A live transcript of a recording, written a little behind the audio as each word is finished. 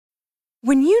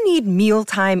When you need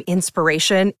mealtime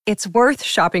inspiration, it's worth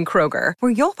shopping Kroger,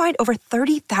 where you'll find over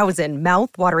 30,000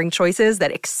 mouth-watering choices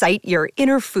that excite your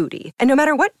inner foodie. And no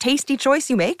matter what tasty choice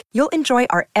you make, you'll enjoy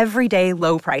our everyday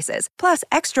low prices, plus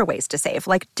extra ways to save,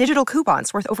 like digital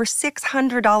coupons worth over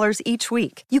 $600 each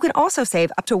week. You can also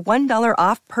save up to $1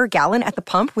 off per gallon at the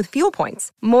pump with fuel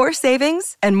points. More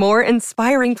savings and more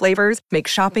inspiring flavors make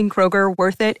shopping Kroger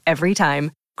worth it every time.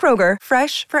 Kroger,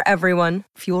 fresh for everyone.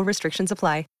 Fuel restrictions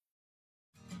apply.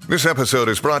 This episode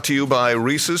is brought to you by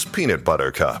Reese's Peanut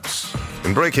Butter Cups.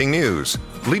 In breaking news,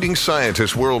 leading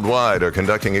scientists worldwide are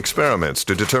conducting experiments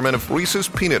to determine if Reese's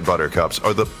Peanut Butter Cups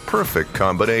are the perfect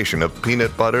combination of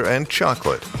peanut butter and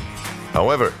chocolate.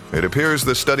 However, it appears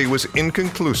the study was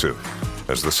inconclusive,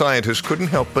 as the scientists couldn't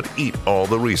help but eat all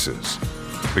the Reese's.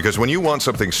 Because when you want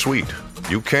something sweet,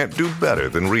 you can't do better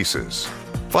than Reese's.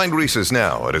 Find Reese's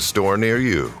now at a store near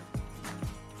you.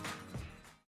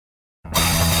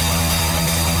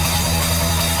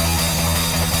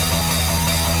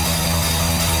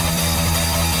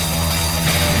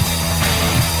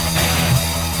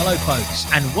 Hello, folks,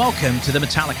 and welcome to the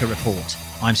Metallica Report.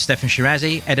 I'm Steffan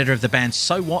Shirazi, editor of the band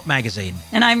So What magazine.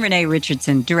 And I'm Renee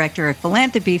Richardson, director of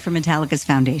philanthropy for Metallica's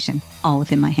foundation, all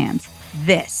within my hands.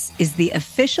 This is the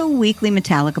official weekly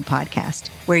Metallica podcast,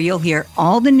 where you'll hear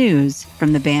all the news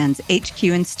from the band's HQ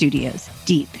and studios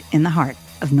deep in the heart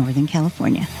of Northern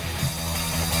California.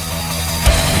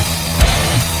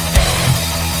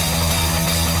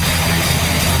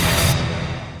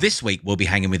 This week, we'll be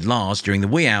hanging with Lars during the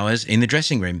wee hours in the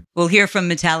dressing room. We'll hear from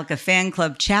Metallica Fan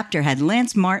Club chapter head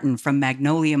Lance Martin from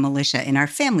Magnolia Militia in our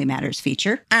Family Matters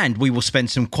feature. And we will spend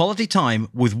some quality time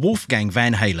with Wolfgang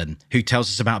Van Halen, who tells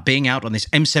us about being out on this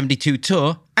M72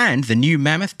 tour and the new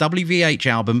Mammoth WVH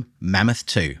album, Mammoth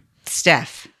 2.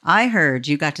 Steph, I heard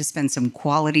you got to spend some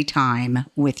quality time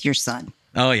with your son.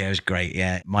 Oh, yeah, it was great,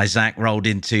 yeah. My Zach rolled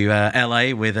into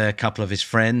LA with a couple of his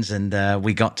friends, and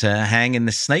we got to hang in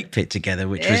the snake pit together,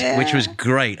 which was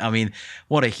great. I mean,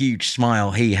 what a huge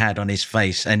smile he had on his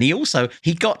face. And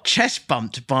he got chest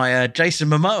bumped by Jason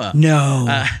Momoa.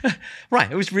 No.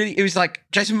 Right, it was like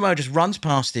Jason Momoa just runs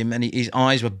past him, and his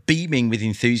eyes were beaming with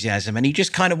enthusiasm, and he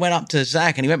just kind of went up to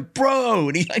Zach, and he went, bro,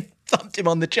 and he thumped him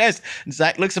on the chest. And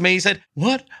Zach looks at me, he said,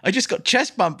 what? I just got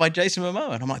chest bumped by Jason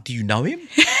Momoa. And I'm like, do you know him?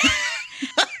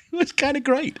 It was kind of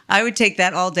great. I would take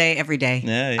that all day, every day.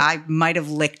 Yeah. I might have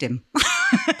licked him.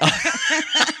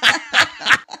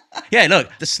 Yeah, look,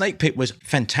 the snake pit was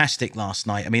fantastic last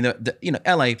night. I mean,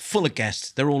 LA full of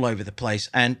guests. They're all over the place,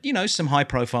 and some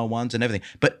high-profile ones and everything.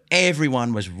 But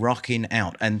everyone was rocking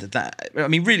out, and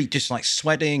really just like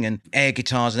sweating and air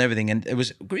guitars and everything. And it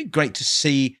was really great to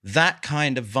see that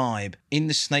kind of vibe in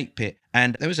the snake pit.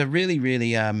 And there was a really,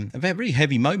 really, a very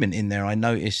heavy moment in there. I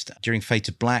noticed during Fade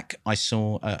to Black, I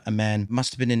saw a man,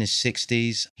 must have been in his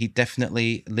 60s. He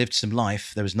definitely lived some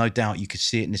life. There was no doubt you could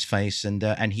see it in his face. And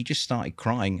he just started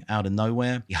crying out of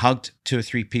nowhere. He hugged 2 or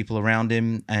 3 people around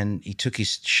him, and he took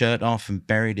his shirt off and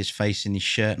buried his face in his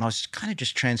shirt. And I was kind of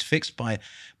just transfixed by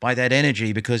that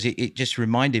energy, because it just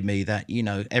reminded me that,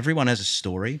 everyone has a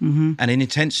story, and an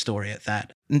intense story at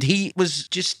that. And he was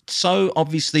just so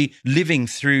obviously living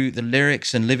through the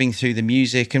lyrics and living through the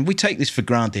music. And we take this for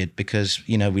granted because,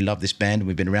 we love this band and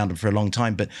we've been around them for a long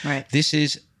time. But This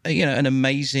is, an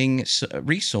amazing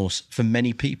resource for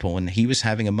many people. And he was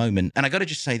having a moment. And I got to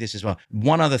just say this as well.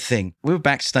 One other thing. We were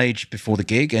backstage before the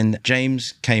gig, and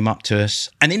James came up to us.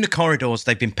 And in the corridors,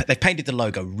 they painted the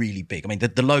logo really big. I mean,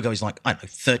 the logo is like,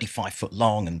 35 foot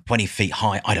long and 20 feet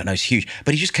high. I don't know, it's huge.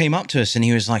 But he just came up to us and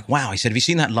he was like, wow. He said, have you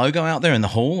seen that logo out there in the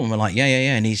hall? And we're like, yeah.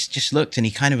 And he's just looked, and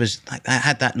he kind of was like,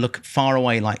 had that look far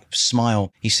away, like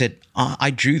smile. He said, I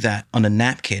drew that on a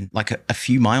napkin, like a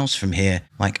few miles from here,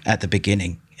 like at the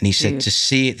beginning. And he said, to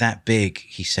see it that big,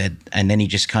 he said, and then he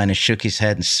just kind of shook his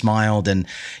head and smiled, and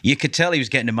you could tell he was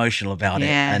getting emotional about it.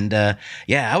 And there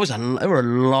were a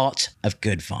lot of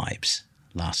good vibes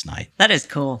last night. That is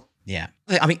cool. Yeah.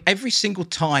 I mean, every single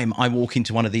time I walk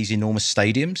into one of these enormous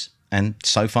stadiums, and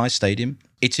SoFi Stadium,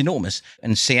 it's enormous,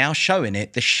 and see our show in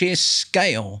it, the sheer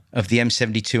scale of the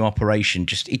M72 operation,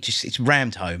 it's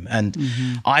rammed home. And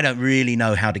I don't really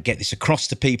know how to get this across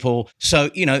to people. So,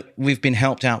 we've been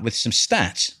helped out with some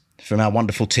stats from our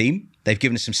wonderful team. They've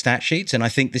given us some stat sheets, and I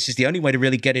think this is the only way to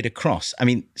really get it across. I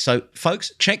mean, so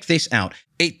folks, check this out.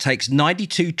 It takes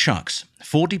 92 trucks,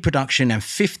 40 production, and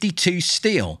 52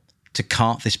 steel to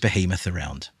cart this behemoth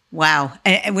around. Wow.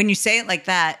 And when you say it like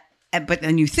that, but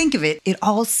then you think of it, it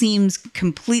all seems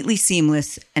completely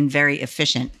seamless and very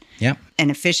efficient. Yep. And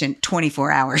efficient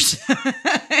 24 hours.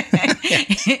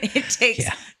 It takes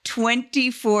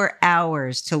 24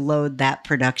 hours to load that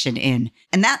production in.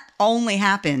 And that only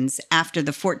happens after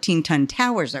the 14-ton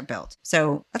towers are built.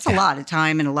 So that's a lot of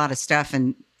time and a lot of stuff.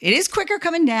 And it is quicker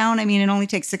coming down. I mean, it only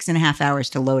takes 6.5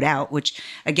 hours to load out, which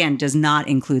again does not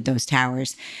include those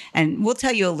towers. And we'll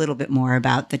tell you a little bit more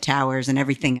about the towers and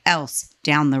everything else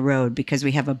down the road because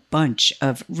we have a bunch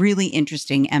of really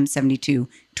interesting M72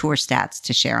 tour stats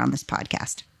to share on this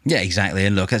podcast. Yeah, exactly.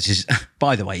 And look, that's just,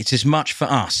 by the way, it's as much for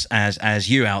us as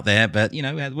you out there, but you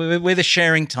know, we're the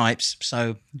sharing types.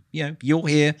 So, you know, you'll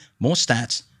hear more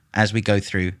stats as we go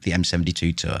through the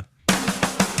M72 tour.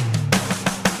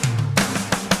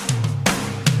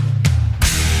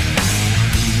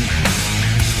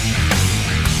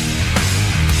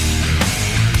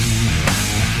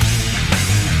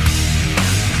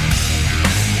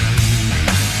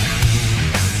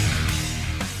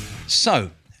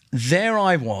 So there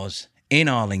I was in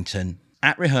Arlington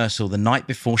at rehearsal the night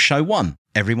before show one.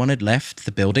 Everyone had left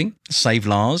the building, save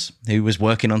Lars, who was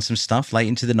working on some stuff late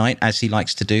into the night, as he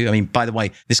likes to do. I mean, by the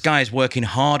way, this guy is working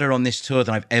harder on this tour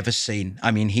than I've ever seen.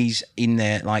 I mean, he's in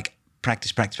there like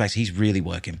practice. He's really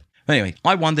working. Anyway,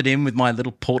 I wandered in with my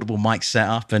little portable mic set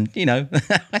up and, you know,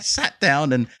 I sat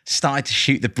down and started to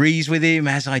shoot the breeze with him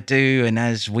as I do. And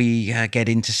as we get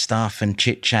into stuff and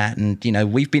chit chat and, you know,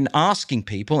 we've been asking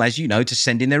people, as you know, to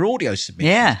send in their audio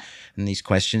submissions and these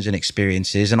questions and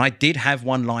experiences. And I did have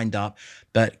one lined up,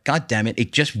 but God damn it,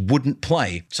 it just wouldn't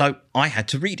play. So I had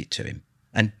to read it to him.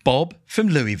 And Bob from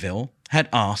Louisville had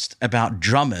asked about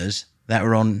drummers that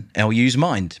were on LU's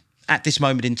mind at this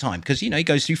moment in time, because, you know, he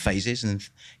goes through phases and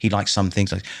he likes some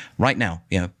things. Like right now,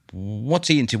 you know, what's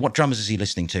he into? What drummers is he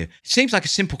listening to? It seems like a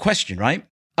simple question, right?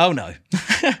 Oh no.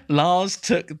 Lars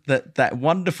took that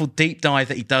wonderful deep dive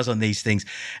that he does on these things,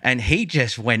 and he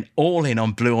just went all in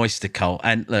on Blue Oyster Cult.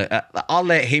 And look, I'll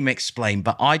let him explain,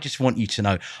 but I just want you to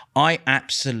know, I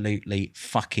absolutely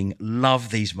fucking love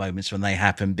these moments when they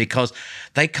happen because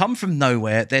they come from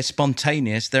nowhere. They're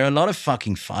spontaneous. They're a lot of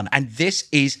fucking fun. And this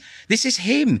is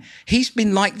him. He's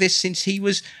been like this since he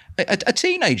was a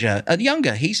teenager,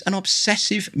 younger. He's an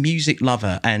obsessive music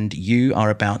lover, and you are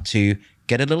about to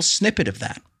get a little snippet of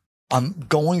that. I'm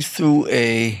going through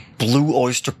a Blue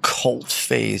Oyster Cult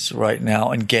phase right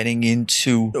now and getting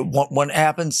into what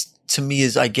happens to me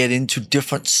is I get into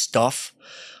different stuff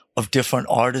of different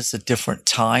artists at different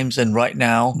times. And right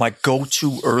now, my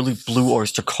go-to early Blue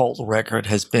Oyster Cult record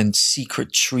has been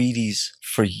Secret Treaties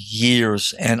for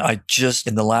years. And I just,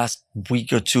 in the last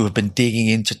week or two, have been digging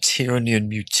into Tyranny and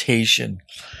Mutation,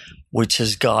 which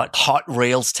has got Hot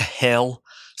Rails to Hell,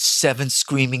 Seven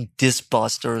Screaming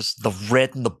Disbusters, the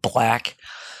Red and the Black.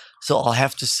 So I'll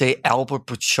have to say Albert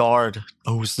Bouchard,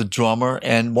 who's the drummer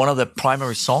and one of the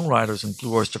primary songwriters in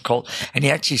Blue Oyster Cult. And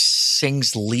he actually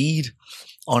sings lead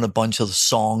on a bunch of the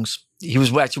songs. He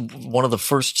was actually one of the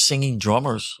first singing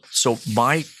drummers. So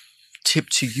my tip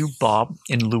to you, Bob,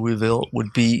 in Louisville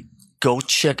would be go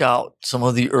check out some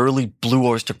of the early Blue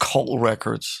Oyster Cult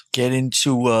records. Get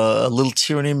into a little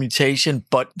Tyranny and Mutation,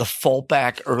 but the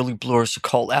fallback early Blue Oyster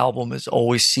Cult album is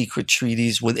always Secret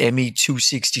Treaties with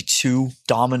ME262,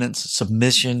 Dominance,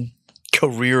 Submission,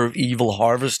 Career of Evil,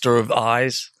 Harvester of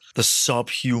Eyes, The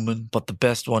Subhuman, but the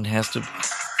best one has to...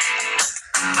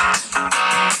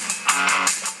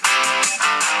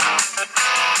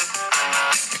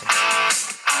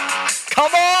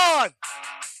 Come on!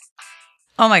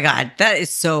 Oh my God, that is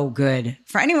so good.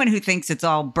 For anyone who thinks it's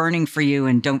all burning for you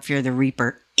and don't fear the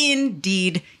Reaper,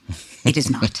 indeed, it is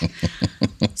not.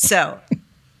 So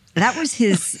that was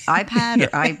his iPad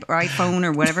or iPhone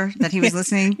or whatever that he was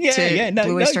listening to.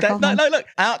 Blue Oyster Cult. No, look,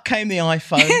 out came the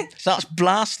iPhone, starts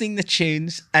blasting the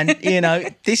tunes, and you know,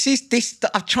 this.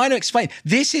 I'm trying to explain.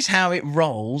 This is how it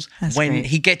rolls. That's when great.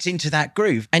 He gets into that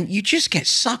groove, and you just get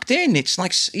sucked in. It's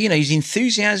like, you know, his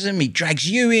enthusiasm. He drags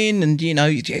you in, and you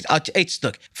know, it's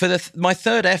look for my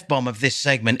third F-bomb of this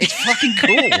segment. It's fucking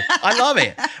cool. I love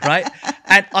it, right?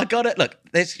 And I got it. Look,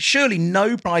 there's surely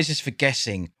no prizes for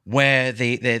guessing where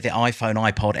the iPhone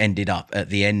iPod ended up at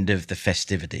the end of the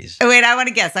festivities. Oh, wait, I want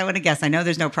to guess. I know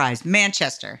there's no prize.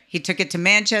 Manchester. He took it to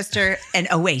Manchester and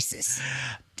Oasis.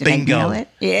 Did Bingo. I nail it?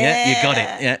 Yeah, you got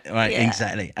it. Yeah, right, yeah.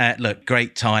 Exactly. Look,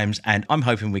 great times, and I'm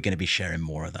hoping we're going to be sharing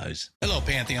more of those. Hello,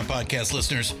 Pantheon podcast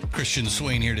listeners. Christian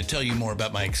Swain here to tell you more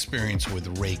about my experience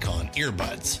with Raycon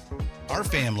earbuds. Our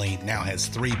family now has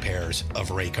 3 pairs of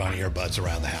Raycon earbuds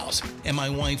around the house, and my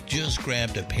wife just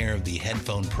grabbed a pair of the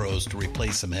Headphone Pros to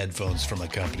replace some headphones from a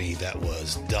company that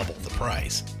was double the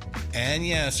price. And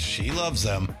yes, she loves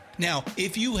them. Now,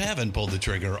 if you haven't pulled the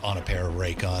trigger on a pair of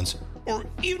Raycons, Or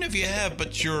even if you have,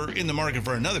 but you're in the market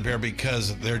for another pair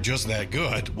because they're just that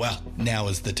good, well, now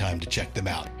is the time to check them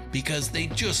out because they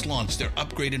just launched their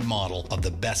upgraded model of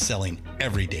the best-selling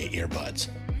everyday earbuds.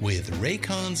 With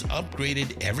Raycon's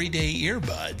upgraded everyday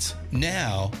earbuds,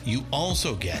 now you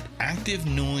also get active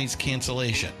noise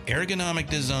cancellation, ergonomic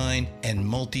design, and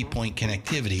multi-point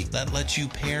connectivity that lets you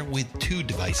pair with 2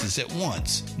 devices at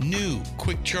once. New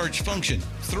quick charge function,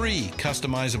 3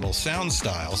 customizable sound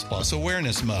styles, plus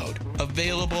awareness mode.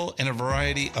 Available in a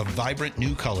variety of vibrant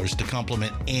new colors to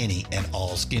complement any and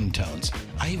all skin tones.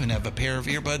 I even have a pair of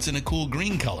earbuds in a cool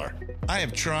green color. I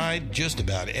have tried just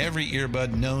about every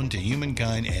earbud known to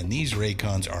humankind, and these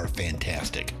Raycons are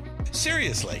fantastic.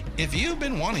 Seriously, if you've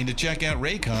been wanting to check out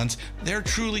Raycons, there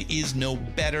truly is no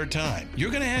better time.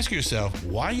 You're going to ask yourself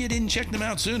why you didn't check them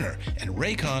out sooner, and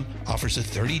Raycon offers a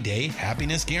 30-day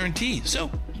happiness guarantee. So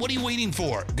what are you waiting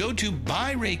for? Go to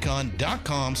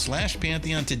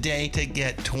buyraycon.com/Pantheon today to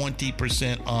get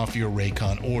 20% off your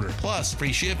Raycon order, plus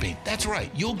free shipping. That's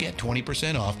right, you'll get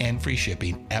 20% off and free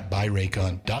shipping at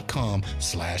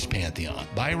buyraycon.com/Pantheon.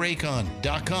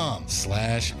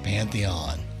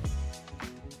 buyraycon.com/Pantheon.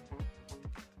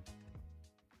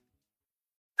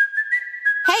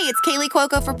 Hey, it's Kaylee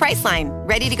Cuoco for Priceline.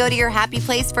 Ready to go to your happy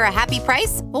place for a happy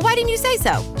price? Well, why didn't you say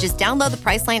so? Just download the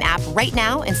Priceline app right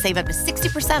now and save up to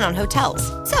 60% on hotels.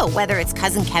 So whether it's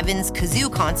Cousin Kevin's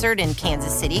Kazoo Concert in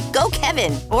Kansas City, go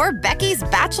Kevin, or Becky's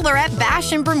Bachelorette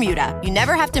Bash in Bermuda, you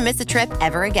never have to miss a trip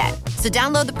ever again. So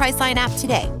download the Priceline app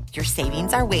today. Your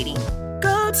savings are waiting.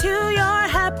 Go to your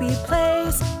happy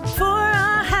place for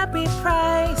a happy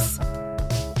price.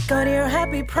 Go to your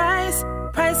happy price,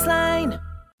 Priceline.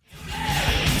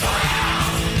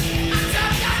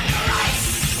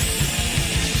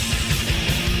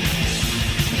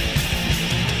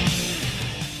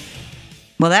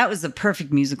 Well, that was the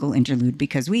perfect musical interlude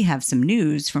because we have some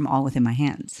news from All Within My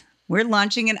Hands. We're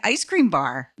launching an ice cream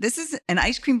bar. This is an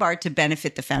ice cream bar to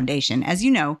benefit the foundation. As you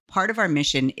know, part of our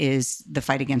mission is the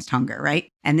fight against hunger, right?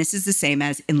 And this is the same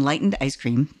as Enlightened Ice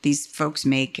Cream. These folks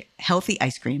make healthy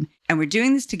ice cream. And we're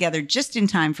doing this together just in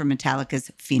time for Metallica's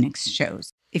Phoenix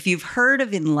shows. If you've heard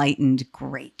of Enlightened,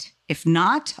 great. If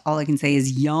not, all I can say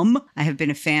is yum. I have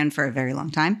been a fan for a very long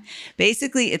time.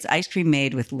 Basically, it's ice cream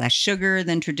made with less sugar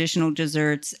than traditional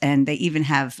desserts, and they even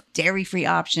have dairy-free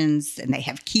options, and they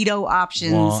have keto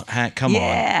options. What? Come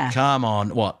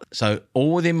on. What? So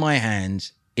All Within My Hands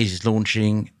is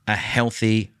launching a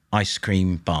healthy ice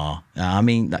cream bar.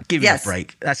 Give it a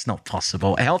break. That's not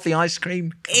possible. A healthy ice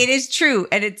cream? It is true.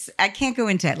 And I can't go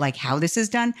into like how this is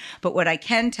done, but what I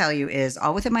can tell you is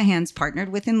All Within My Hands partnered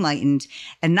with Enlightened.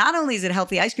 And not only is it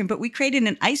healthy ice cream, but we created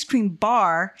an ice cream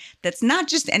bar that's not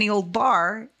just any old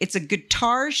bar. It's a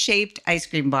guitar-shaped ice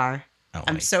cream bar. Oh,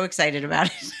 I'm so excited about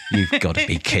it. You've got to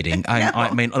be kidding. I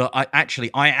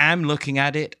am looking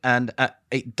at it, and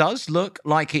it does look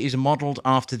like it is modeled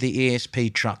after the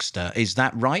ESP Truckster. Is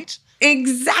that right?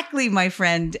 Exactly, my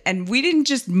friend. And we didn't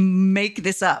just make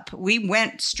this up. We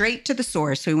went straight to the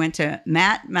source. We went to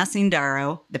Matt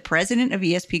Macindaro, the president of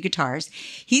ESP Guitars.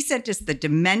 He sent us the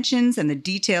dimensions and the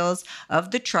details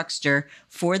of the Truckster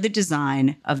for the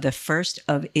design of the first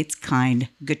of its kind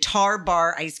guitar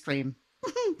bar ice cream.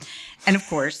 And of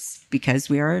course, because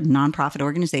we are a nonprofit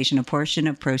organization, a portion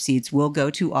of proceeds will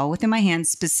go to All Within My Hands,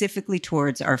 specifically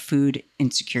towards our food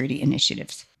insecurity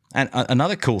initiatives. And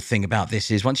another cool thing about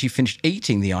this is once you've finished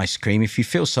eating the ice cream, if you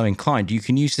feel so inclined, you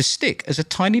can use the stick as a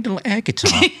tiny little air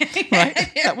guitar.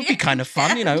 Right? That would be kind of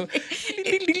fun, you know.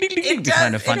 It would be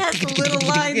kind of fun. It has little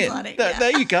lines on it. Yeah.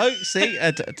 There you go. See?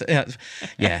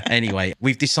 Anyway,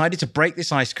 we've decided to break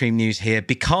this ice cream news here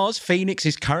because Phoenix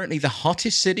is currently the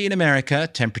hottest city in America,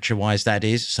 temperature-wise that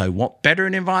is. So what better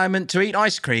an environment to eat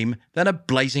ice cream than a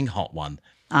blazing hot one?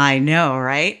 I know,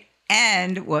 right?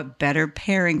 And what better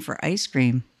pairing for ice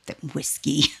cream than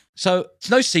whiskey? So it's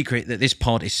no secret that this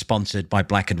pod is sponsored by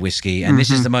Blackened Whiskey, and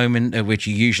this is the moment at which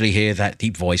you usually hear that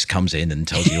deep voice comes in and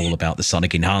tells you all about the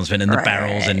sonic enhancement and the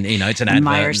barrels, and it's an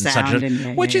advert and such,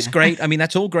 which is great. I mean,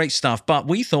 that's all great stuff, but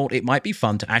we thought it might be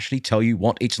fun to actually tell you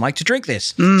what it's like to drink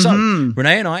this. So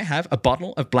Renee and I have a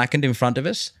bottle of Blackened in front of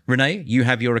us. Renee, you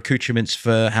have your accoutrements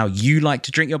for how you like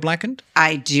to drink your Blackened?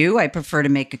 I do. I prefer to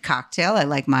make a cocktail. I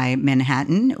like my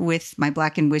Manhattan with my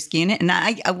Blackened whiskey in it, and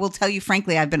I will tell you,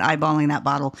 frankly, I've been eyeballing that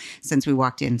bottle since we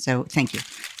walked in, so thank you.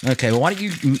 Okay, well, why don't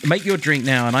you make your drink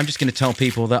now, and I'm just going to tell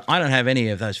people that I don't have any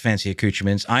of those fancy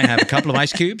accoutrements. I have a couple of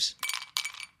ice cubes.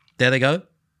 There they go. I'm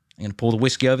going to pour the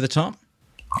whiskey over the top.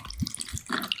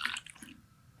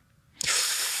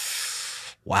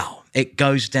 Wow, it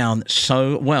goes down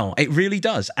so well. It really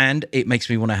does, and it makes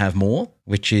me want to have more.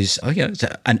 which is it's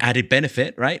an added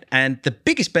benefit, right? And the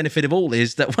biggest benefit of all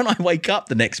is that when I wake up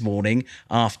the next morning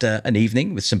after an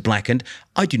evening with some blackened,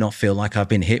 I do not feel like I've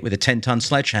been hit with a 10-ton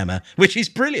sledgehammer, which is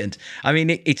brilliant. I mean,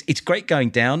 it's great going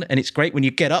down, and it's great when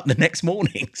you get up the next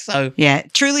morning. So yeah,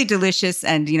 truly delicious.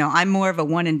 And, I'm more of a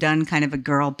one and done kind of a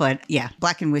girl, but yeah,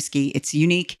 Blackened Whiskey, it's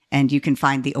unique. And you can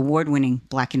find the award-winning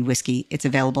Blackened Whiskey. It's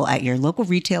available at your local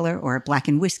retailer or at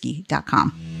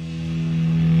blackandwhiskey.com.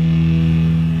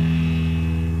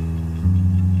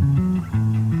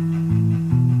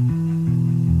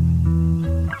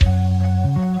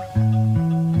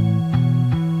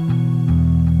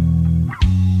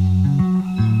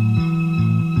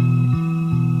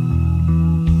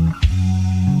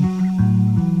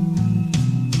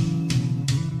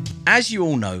 As you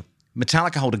all know,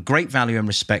 Metallica hold a great value and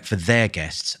respect for their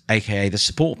guests, aka the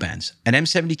support bands, and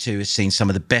M72 has seen some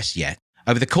of the best yet.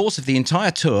 Over the course of the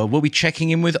entire tour, we'll be checking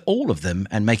in with all of them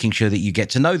and making sure that you get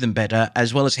to know them better,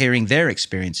 as well as hearing their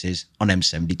experiences on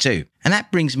M72. And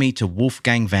that brings me to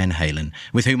Wolfgang Van Halen,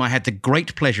 with whom I had the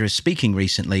great pleasure of speaking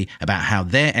recently about how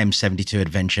their M72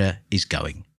 adventure is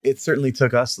going. It certainly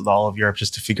took us with all of Europe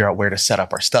just to figure out where to set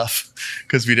up our stuff,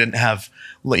 because we didn't have,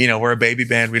 we're a baby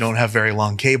band. We don't have very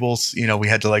long cables. We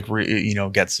had to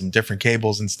get some different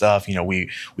cables and stuff.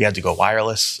 We had to go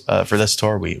wireless for this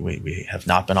tour. We have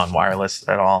not been on wireless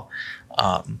at all.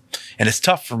 And it's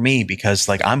tough for me because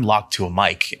I'm locked to a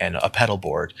mic and a pedal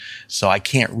board, so I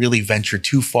can't really venture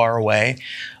too far away.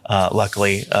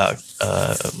 Luckily,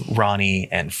 Ronnie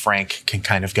and Frank can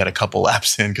kind of get a couple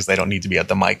laps in because they don't need to be at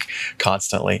the mic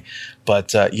constantly.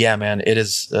 But yeah, man, it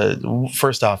is,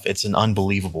 first off, it's an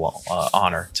unbelievable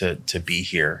honor to be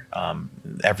here.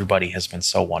 Everybody has been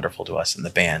so wonderful to us, and the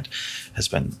band has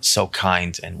been so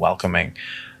kind and welcoming.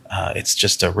 It's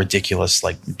just a ridiculous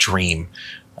dream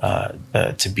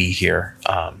to be here.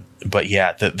 But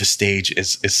yeah, the stage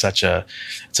is such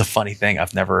it's a funny thing.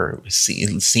 I've never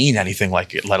seen anything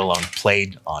like it, let alone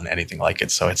played on anything like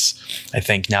it. So I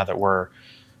think now that we're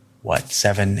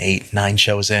 7, 8, 9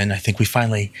 shows in, I think we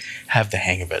finally have the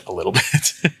hang of it a little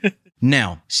bit.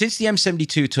 Now, since the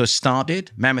M72 tour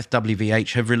started, Mammoth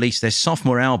WVH have released their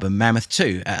sophomore album, Mammoth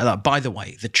 2. By the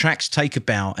way, the tracks Take a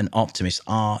Bow and Optimist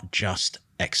are just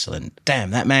excellent.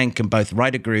 Damn, that man can both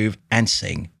write a groove and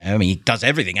sing. I mean, he does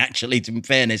everything, actually, to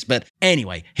fairness. But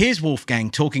anyway, here's Wolfgang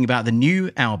talking about the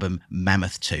new album,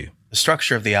 Mammoth 2. The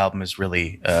structure of the album is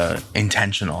really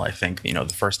intentional, I think.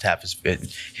 The first half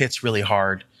hits really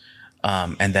hard.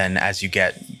 And then as you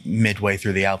get midway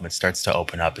through the album, it starts to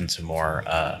open up into more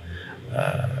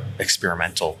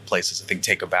experimental places. I think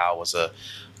Take a Bow was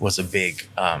a big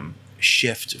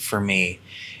shift for me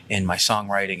in my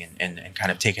songwriting and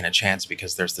kind of taking a chance,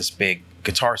 because there's this big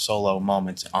guitar solo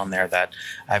moment on there that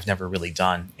I've never really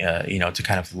done, to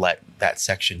kind of let that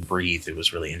section breathe. It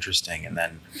was really interesting. And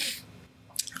then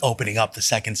opening up the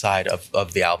second side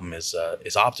of the album is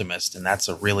Optimist. And that's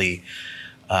a really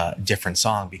different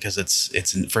song, because it's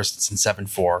in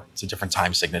 7/4. It's a different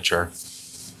time signature.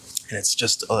 And it's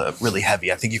just really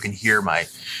heavy. I think you can hear my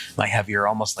heavier,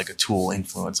 almost like a Tool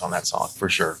influence on that song for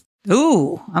sure.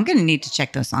 Ooh, I'm going to need to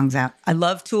check those songs out. I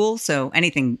love Tool, so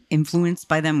anything influenced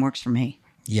by them works for me.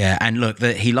 Yeah, and look,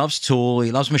 he loves Tool,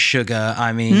 he loves Meshuggah.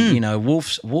 I mean,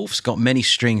 Wolf's got many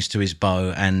strings to his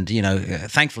bow, and,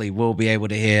 thankfully we'll be able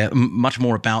to hear much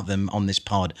more about them on this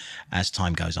pod as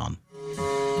time goes on.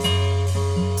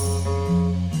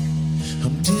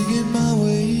 I'm digging my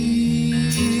way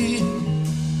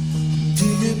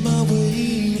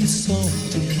to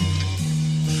something.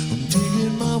 I'm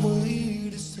digging my way.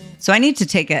 So I need to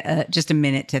take just a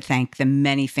minute to thank the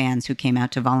many fans who came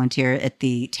out to volunteer at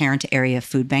the Tarrant Area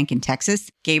Food Bank in Texas.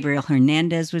 Gabriel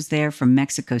Hernandez was there from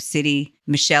Mexico City,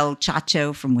 Michelle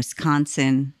Chacho from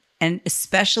Wisconsin, and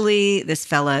especially this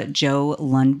fella, Joe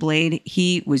Lundblade.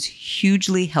 He was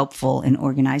hugely helpful in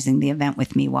organizing the event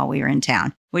with me while we were in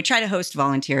town. We try to host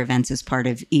volunteer events as part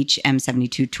of each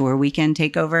M72 tour weekend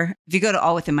takeover. If you go to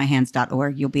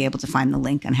allwithinmyhands.org, you'll be able to find the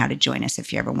link on how to join us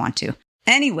if you ever want to.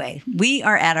 Anyway, we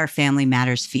are at our Family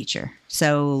Matters feature.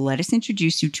 So let us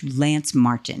introduce you to Lance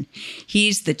Martin.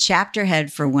 He's the chapter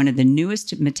head for one of the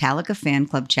newest Metallica fan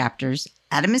club chapters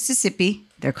out of Mississippi.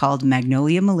 They're called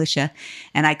Magnolia Militia.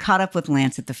 And I caught up with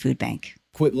Lance at the food bank.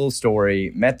 Quick little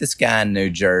story. Met this guy in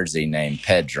New Jersey named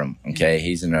Pedram. Okay,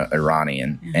 he's an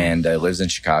Iranian and lives in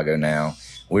Chicago now.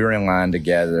 We were in line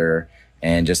together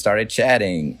and just started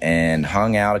chatting and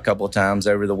hung out a couple of times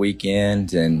over the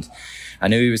weekend. And I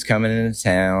knew he was coming into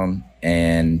town,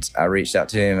 and I reached out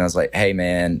to him. I was like, hey,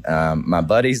 man, my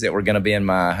buddies that were going to be in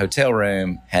my hotel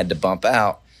room had to bump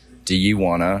out. Do you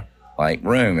want to,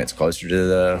 room? It's closer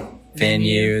to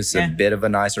venue. It's a bit of a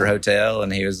nicer hotel.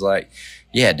 And he was like,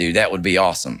 yeah, dude, that would be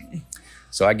awesome.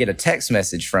 So I get a text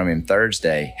message from him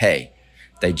Thursday. Hey,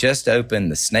 they just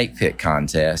opened the snake pit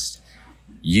contest.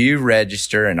 You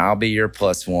register and I'll be your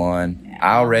 +1.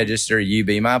 I'll register, you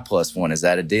be my +1. Is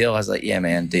that a deal? I was like, yeah,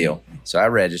 man, deal. So I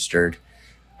registered.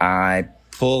 I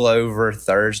pull over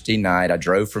Thursday night. I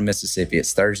drove from Mississippi.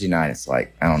 It's Thursday night. It's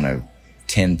like, I don't know,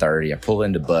 10:30. I pull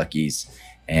into Buc-ee's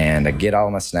and I get all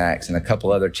my snacks, and a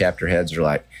couple other chapter heads are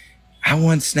like, I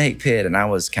won snake pit. And I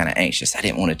was kind of anxious. I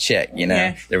didn't want to check, you know.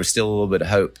 Yeah. There was still a little bit of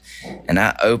hope. And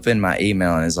I opened my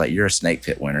email and it's like, you're a snake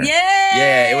pit winner.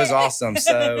 Yeah, it was awesome.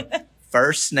 So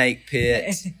first snake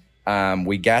pit,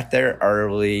 we got there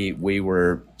early. We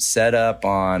were set up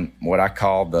on what I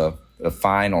call the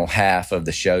final half of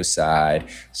the show side.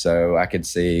 So I could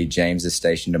see James is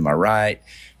stationed to my right,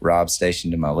 Rob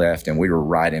stationed to my left, and we were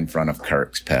right in front of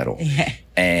Kirk's pedal. Yeah.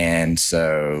 And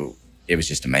so it was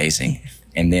just amazing.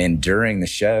 And then during the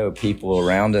show, people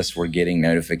around us were getting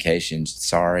notifications,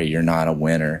 sorry, you're not a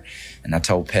winner. And I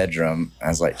told Pedram, I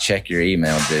was like, check your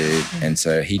email, dude. And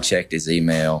so he checked his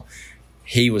email.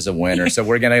 He was a winner. So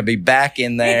we're going to be back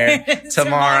in there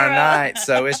tomorrow night.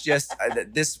 So it's just,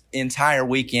 this entire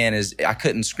weekend I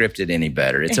couldn't script it any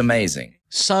better. It's amazing.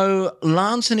 So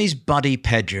Lance and his buddy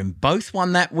Pedram both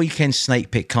won that weekend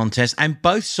snake pit contest and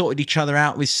both sorted each other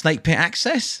out with snake pit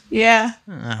access? Yeah.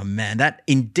 Oh, man, that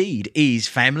indeed is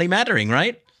family mattering,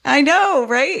 right? I know,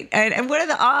 right? And what are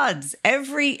the odds?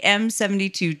 Every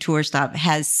M72 tour stop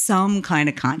has some kind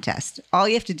of contest. All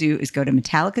you have to do is go to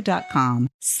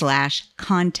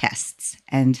Metallica.com/contests.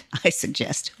 And I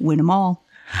suggest win them all.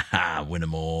 Ha, win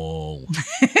them all.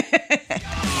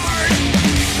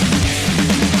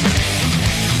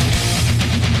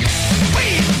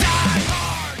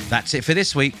 That's it for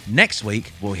this week. Next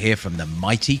week, we'll hear from the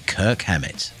mighty Kirk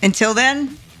Hammett. Until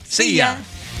then, see ya.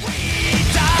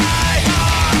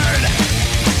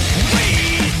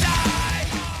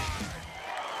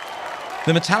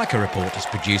 The Metallica Report is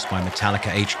produced by Metallica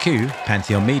HQ,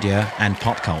 Pantheon Media, and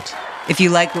PopCult. If you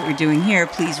like what we're doing here,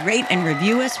 please rate and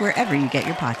review us wherever you get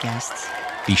your podcasts.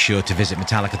 Be sure to visit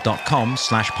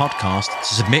Metallica.com/podcast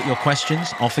to submit your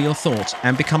questions, offer your thoughts,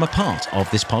 and become a part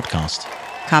of this podcast.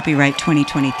 Copyright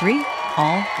 2023,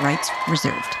 all rights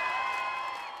reserved.